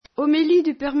Homélie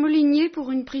du Père Molinier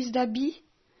pour une prise d'habit,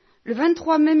 le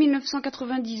 23 mai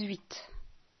 1998.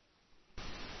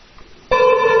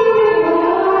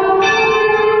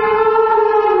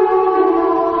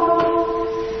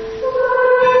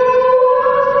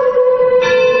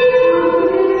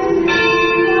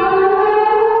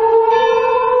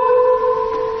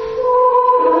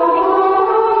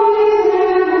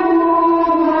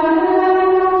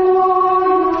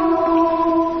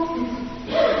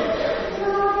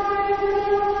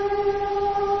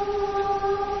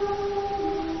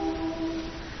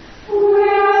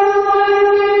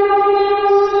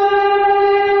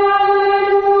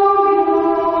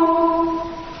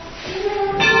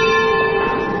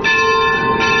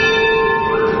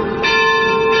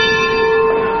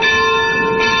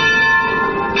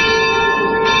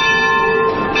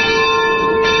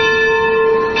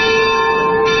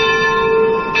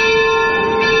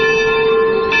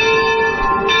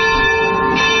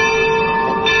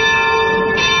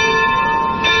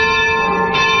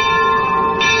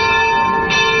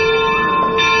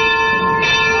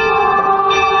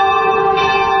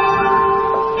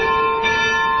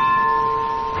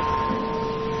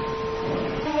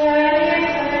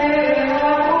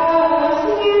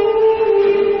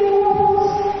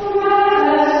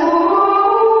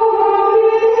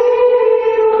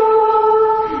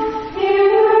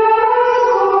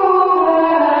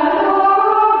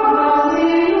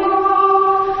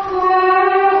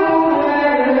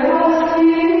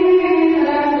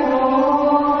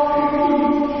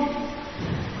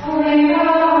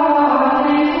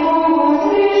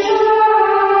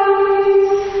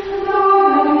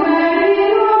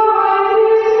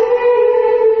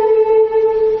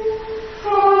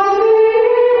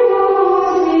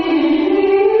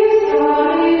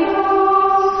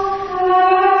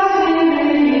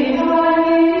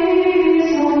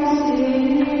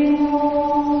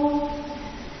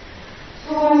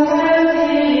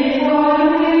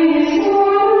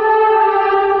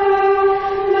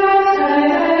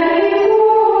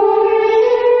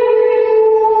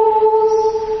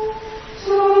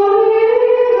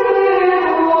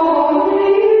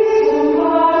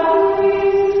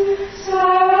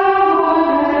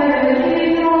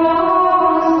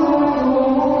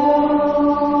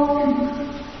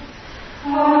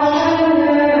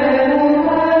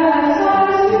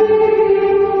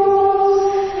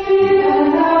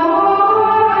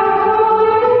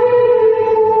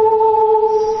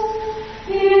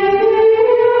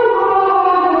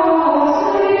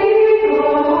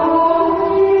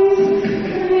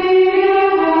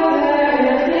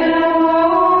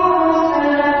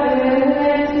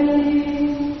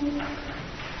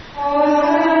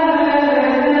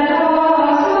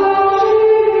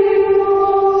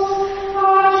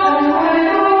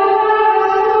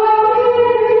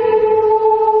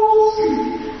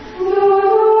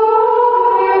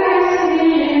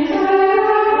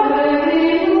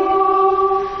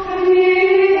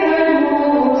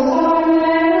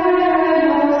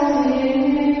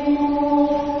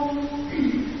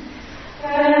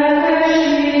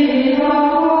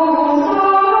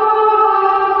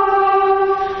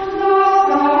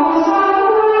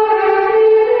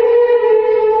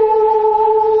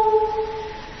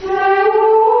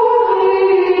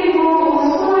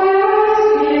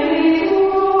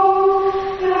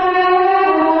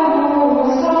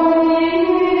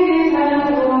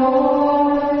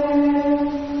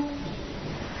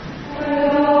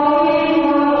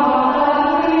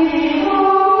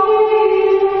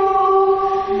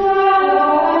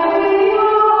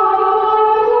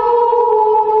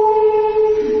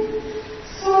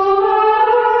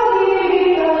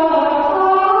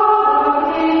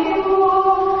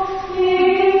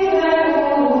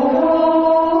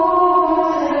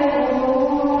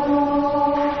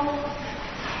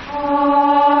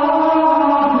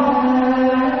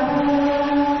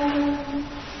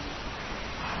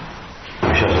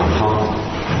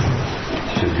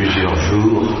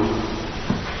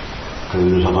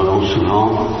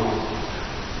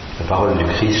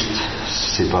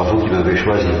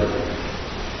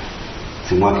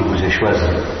 C'est moi qui vous ai choisi.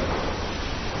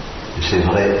 C'est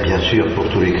vrai, bien sûr, pour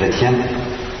tous les chrétiens.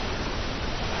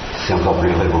 C'est encore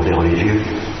plus vrai pour les religieux.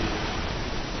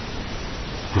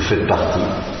 Vous faites partie,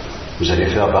 vous allez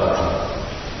faire partie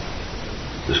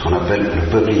de ce qu'on appelle le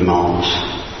peuple immense,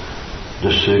 de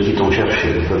ceux qui t'ont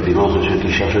cherché, le peuple immense de ceux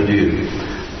qui cherchent Dieu,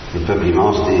 le peuple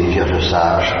immense des vierges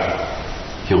sages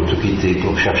qui ont tout quitté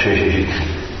pour chercher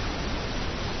Jésus-Christ.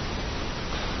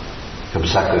 Comme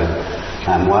ça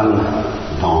qu'un moine,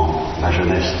 dans la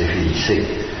jeunesse des lycées,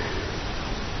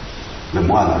 le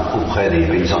moine auprès des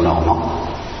paysans normands,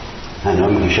 un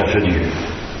homme qui cherche Dieu,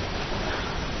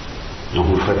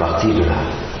 fait partie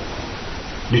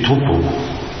du troupeau,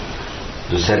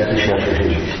 de celles qui cherchent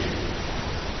Jésus.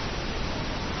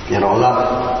 Et alors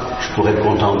là, je pourrais me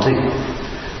contenter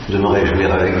de me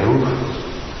réjouir avec vous,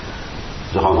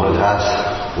 de rendre grâce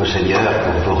au Seigneur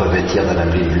pour revêtir de la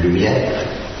lumière,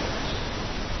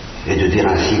 et de dire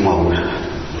ainsi, moi,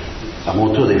 à mon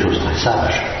tour, des choses très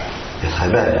sages et très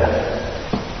belles.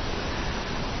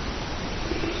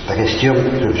 La question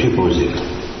que je me suis posée,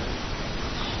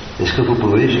 est-ce que vous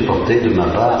pouvez supporter de ma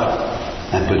part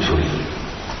un peu de folie?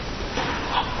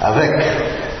 Avec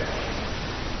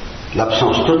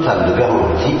l'absence totale de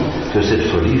garantie que cette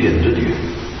folie vienne de Dieu.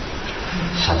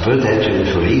 Ça peut être une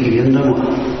folie qui vient de moi.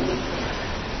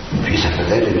 Puis ça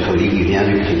peut être une folie qui vient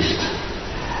du Christ.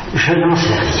 Je n'en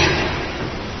sais rien.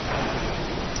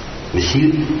 Mais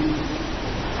si,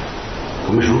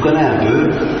 comme je vous connais un peu,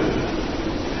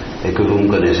 et que vous me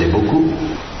connaissez beaucoup,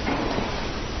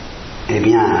 eh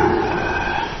bien,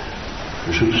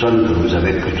 je soupçonne que vous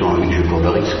avez plutôt envie que je cours le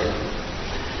risque.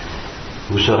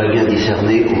 Vous saurez bien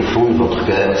discerner au fond de votre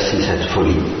cœur si cette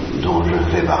folie dont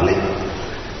je vais parler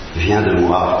vient de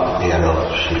moi, et alors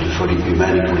c'est une folie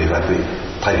humaine, il faut l'évacuer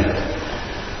très vite,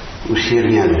 ou si elle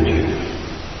vient de Dieu.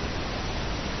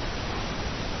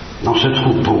 Dans ce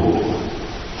troupeau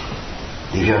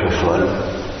des vierges folles,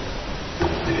 non,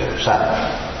 des vierges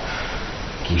sages,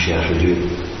 qui cherchent Dieu,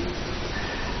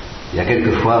 il y a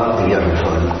quelquefois des vierges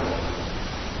folles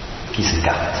qui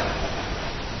s'écartent,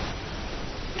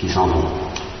 qui s'en vont,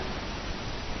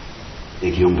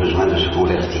 et qui ont besoin de se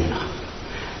convertir.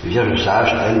 Les vierges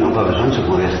sages, elles, n'ont pas besoin de se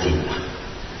convertir.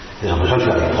 Elles ont besoin de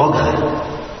faire des progrès,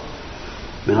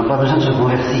 mais n'ont pas besoin de se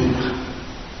convertir.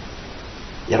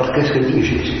 Et alors, qu'est-ce que dit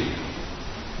Jésus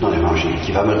dans l'Évangile,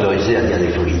 qui va m'autoriser à dire des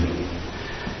folies?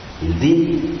 Il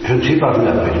dit, je ne suis pas venu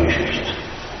appeler les justes.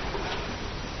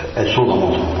 Elles sont dans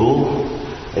mon troupeau,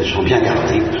 elles sont bien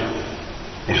gardées,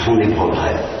 elles font des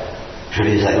progrès, je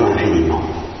les aime infiniment.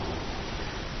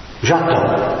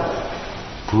 J'attends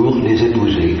pour les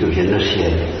épouser que vienne le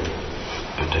ciel,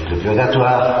 peut-être le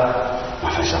purgatoire,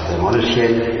 enfin certainement le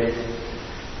ciel.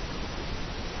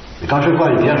 Mais quand je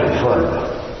vois une vierge folle,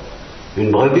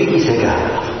 une brebis qui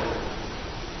s'égare,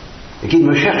 et qui ne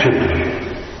me cherche plus,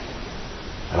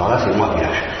 alors là c'est moi qui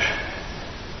la cherche.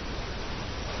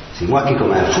 C'est moi qui,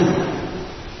 comme un fou,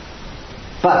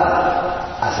 pars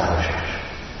à sa recherche,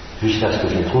 jusqu'à ce que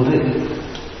je l'ai trouvée.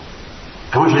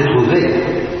 Quand je l'ai trouvée,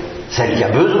 celle qui a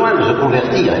besoin de se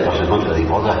convertir, et pas seulement de faire des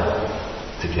progrès,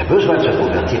 celle qui a besoin de se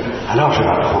convertir, alors je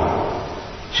la prends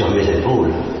sur mes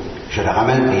épaules, je la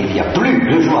ramène, et il n'y a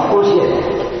plus de joie au ciel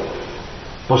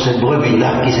pour cette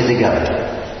brebis-là qui s'est égarée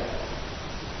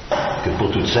que pour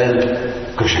toutes celles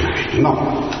que j'aime infiniment,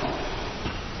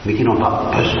 mais qui n'ont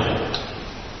pas besoin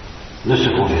de se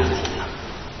convertir.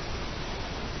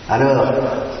 Alors,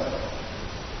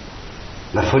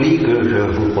 la folie que je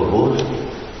vous propose,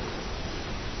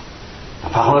 la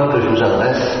parole que je vous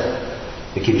adresse,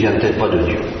 et qui ne vient peut-être pas de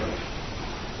Dieu,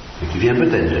 mais qui vient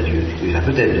peut-être de Dieu, qui vient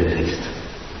peut-être de Christ.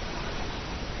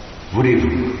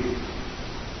 Voulez-vous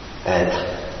être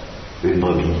une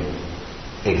brebis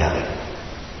égarée?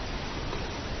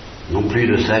 Non plus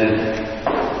de celles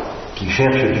qui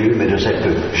cherchent Dieu, mais de celles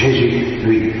que Jésus,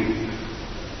 lui.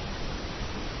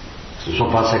 Ce ne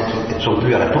sont pas celles qui ne sont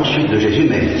plus à la poursuite de Jésus,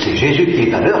 mais c'est Jésus qui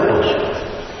est à leur poursuite.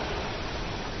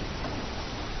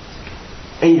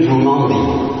 Et il vous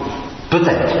mendie,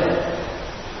 peut-être,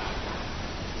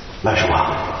 la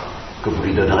joie que vous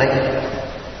lui donnerez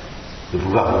de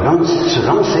pouvoir se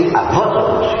lancer à votre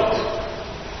poursuite.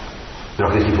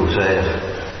 Alors qu'est-ce qu'il faut faire?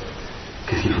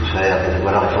 Qu'est-ce qu'il faut faire?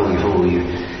 Alors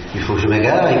il faut que je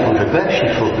m'égare, il faut que je pêche,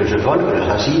 il faut que je vole, que je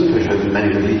racine, que je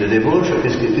mène une vie de débauche.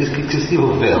 Qu'est-ce qu'il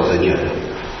faut faire, Seigneur?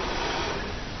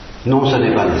 Non, ce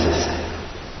n'est pas nécessaire.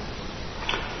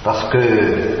 Parce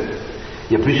que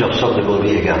il y a plusieurs sortes de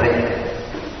brebis égarées,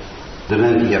 de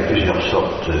même qu'il y a plusieurs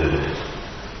sortes,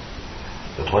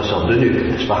 trois sortes de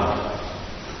nus, n'est-ce pas?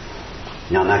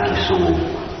 Il y en a qui sont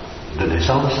de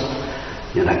naissance,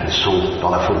 il y en a qui sont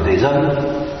par la faute des hommes,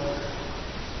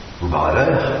 ou par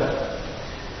erreur,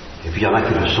 et puis il y en a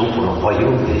qui le sont pour le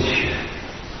royaume des cieux.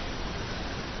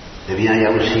 Eh bien, il y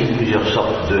a aussi plusieurs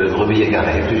sortes de brebis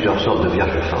égarées, plusieurs sortes de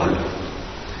vierges folles.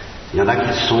 Il y en a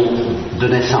qui sont de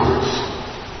naissance,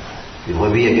 des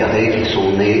brebis égarées qui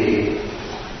sont nées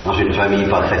dans une famille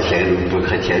pas chrétienne, ou peu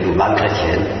chrétienne, ou mal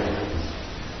chrétienne,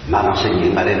 mal enseignée,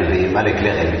 mal élevée, mal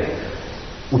éclairée,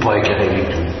 ou pas éclairée du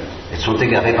tout. Elles sont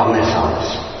égarées par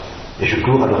naissance, et je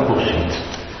cours à leur poursuite.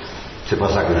 C'est pas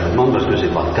ça que je demande, parce que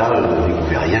c'est pas le cas, vous n'y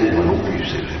pouvez rien, moi non plus.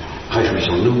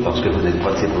 Réjouissons-nous parce que vous n'êtes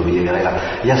pas de ces brebis égarées-là.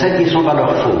 Il y a celles qui sont à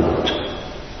leur faute.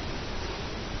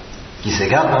 qui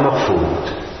s'égarent par leur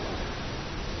faute,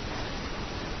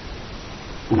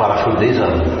 ou par la faute des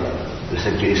hommes, de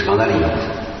celle qui les scandalise,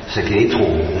 de celle qui les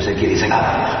trompe, de celle qui les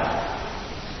égare,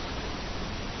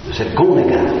 de celle qu'on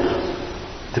égare.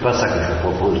 C'est pas ça que je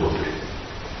propose non plus.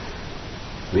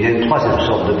 Mais il y a une troisième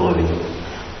sorte de brebis,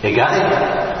 égarées,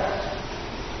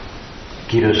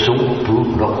 qui le sont pour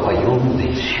le royaume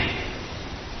des cieux.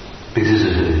 Qu'est-ce que ça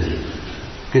veut dire?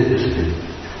 Qu'est-ce que ça veut dire?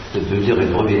 Ça veut dire les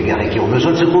brebis égarées qui ont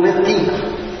besoin de se convertir,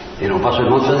 et non pas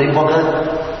seulement de faire des progrès,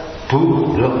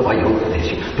 pour le royaume des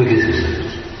cieux. Qu'est-ce que ça veut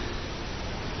dire?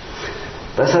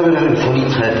 Ben, ça veut dire une folie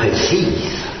très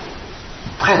précise,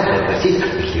 très très précise,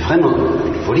 et qui est vraiment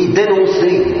une folie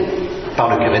dénoncée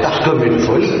par le curé d'Ars comme une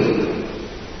folie.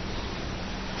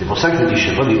 C'est pour ça que je dis, je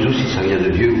ne sais pas du tout si ça vient de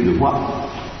Dieu ou de moi.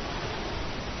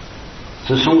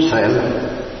 Ce sont celles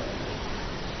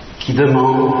qui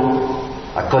demandent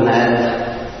à connaître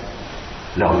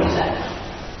leur misère.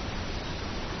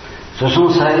 Ce sont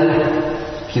celles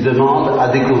qui demandent à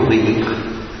découvrir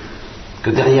que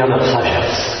derrière leur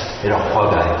sagesse et leur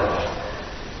progrès,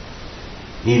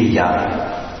 il y a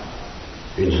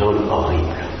une zone horrible.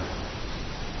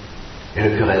 Et le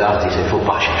curé d'Ars dit, il ne faut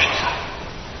pas chercher ça.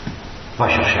 Pas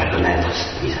chercher à connaître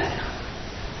cette misère.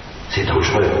 C'est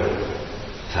dangereux.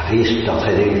 Ça risque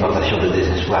d'entraîner une tentation de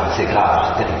désespoir. C'est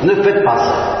grave, c'est terrible. Ne faites pas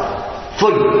ça.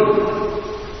 Folie.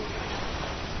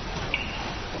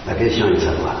 La question est de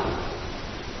savoir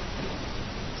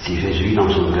si Jésus, dans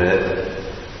son cœur,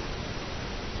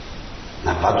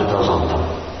 n'a pas de temps en temps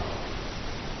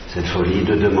cette folie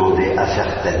de demander à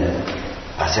certains,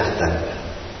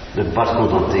 de ne pas se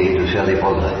contenter de faire des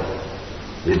progrès,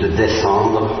 mais de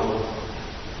descendre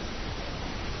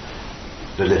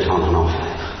en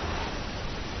enfer,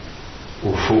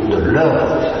 au fond de leur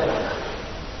enfer.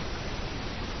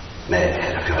 Mais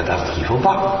le curé d'Ars dit qu'il ne faut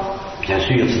pas, bien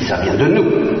sûr, si ça vient de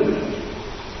nous.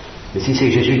 Mais si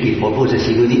c'est Jésus qui le propose et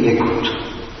s'il nous dit, écoute,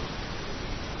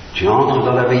 tu entres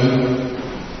dans l'abbaye,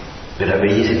 mais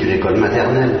l'abbaye c'est une école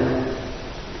maternelle.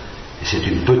 Et c'est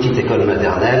une petite école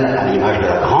maternelle à l'image de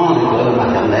la grande école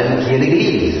maternelle qui est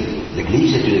l'Église.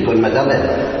 L'Église c'est une école maternelle.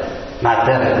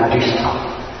 Mater et magistrat.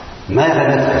 Mère et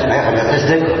maîtresse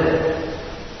d'école.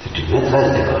 C'est une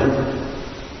maîtresse d'école.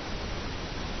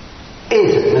 Et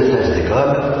cette maîtresse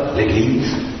d'école,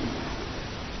 l'Église,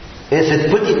 et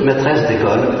cette petite maîtresse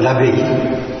d'école, l'abbaye,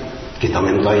 qui est en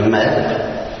même temps une mère,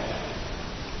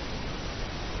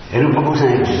 elle nous propose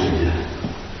un guide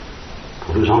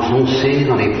pour nous enfoncer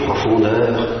dans les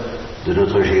profondeurs de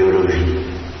notre géologie,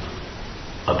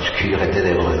 obscure et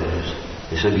ténébreuse.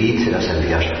 Et ce guide, c'est la Sainte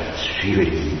Vierge. Suivez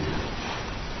le guide.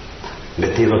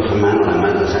 Mettez votre main dans la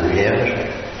main de la Sainte Vierge,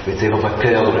 mettez votre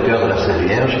cœur dans le cœur de la Sainte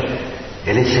Vierge,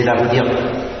 et laissez-la vous dire,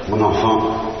 mon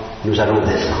enfant, nous allons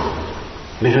descendre.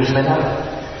 Mais je serai là.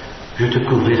 Je te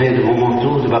couvrirai de mon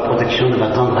manteau, de ma protection, de ma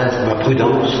tendresse, de ma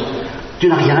prudence. Tu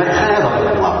n'as rien à craindre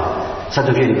avec moi. Ça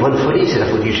devient une bonne folie, c'est la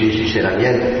folie de Jésus, c'est la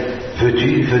mienne.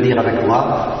 Veux-tu venir avec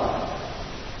moi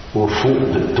au fond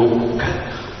de ton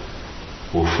cœur,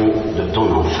 au fond de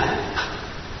ton enfer?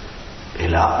 Et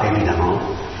là, évidemment,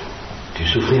 tu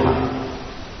souffriras.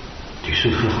 Tu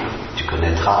souffriras. Tu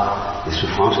connaîtras les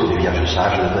souffrances que les vierges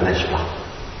sages ne connaissent pas.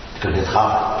 Tu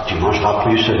connaîtras, tu mangeras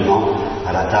plus seulement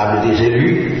à la table des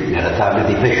élus, mais à la table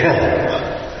des pécheurs.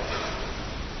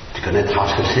 Tu connaîtras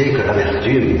ce que c'est que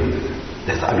l'amertume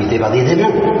d'être habité par des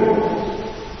démons.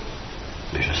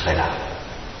 Mais je serai là.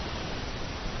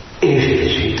 Et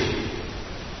Jésus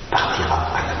partira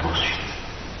à ta poursuite.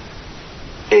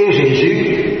 Et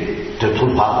Jésus te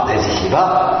trouvera dès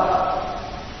ici-bas.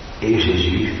 Et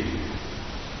Jésus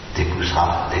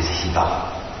t'épousera dès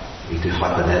ici-bas. Il te fera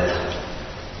connaître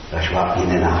la joie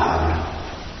inénarrable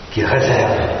qu'il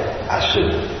réserve à ceux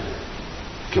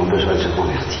qui ont besoin de se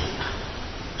convertir.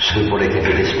 Ceux pour lesquels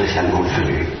il est spécialement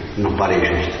venu, non pas les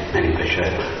justes, mais les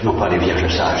pécheurs, non pas les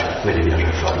vierges sages, mais les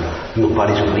vierges folles, non pas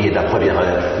les ouvriers de la première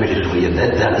heure, mais les ouvriers de la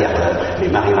dernière heure, les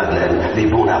Marie-Madeleine, les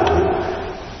bons larrons,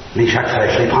 les Jacques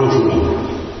Fraîche, les Pranzini.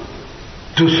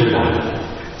 Tout cela,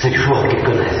 c'est du jour qu'ils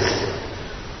connaissent.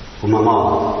 Au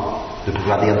moment de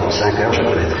pouvoir dire dans 5 heures, je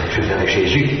connaîtrai, je verrai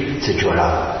Jésus, cette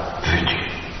joie-là, veux-tu.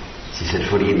 Si cette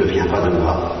folie ne vient pas de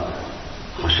moi,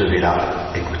 recevez-la,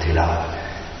 écoutez-la,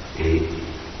 et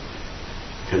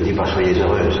je ne dis pas soyez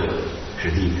heureuse, je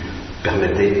dis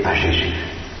permettez à Jésus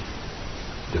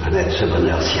de connaître ce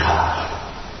bonheur si rare,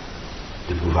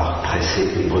 de pouvoir presser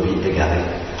une brebis égarée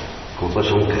contre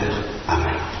son cœur.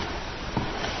 Amen.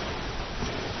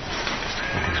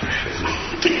 Qu'est-ce que je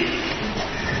fais?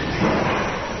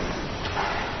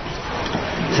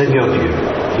 Seigneur Dieu,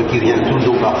 de qui vient tout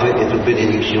don parfait et toute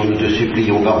bénédiction, nous te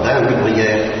supplions par d'humbles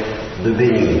prières de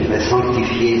bénir et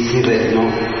sanctifier ces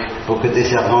vêtements pour que tes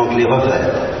servantes les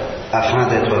revêtent, afin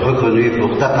d'être reconnues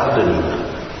pour t'appartenir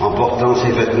en portant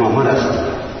ces vêtements monastiques.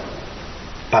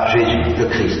 Par Jésus, le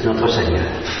Christ, notre Seigneur.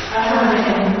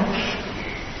 Amen.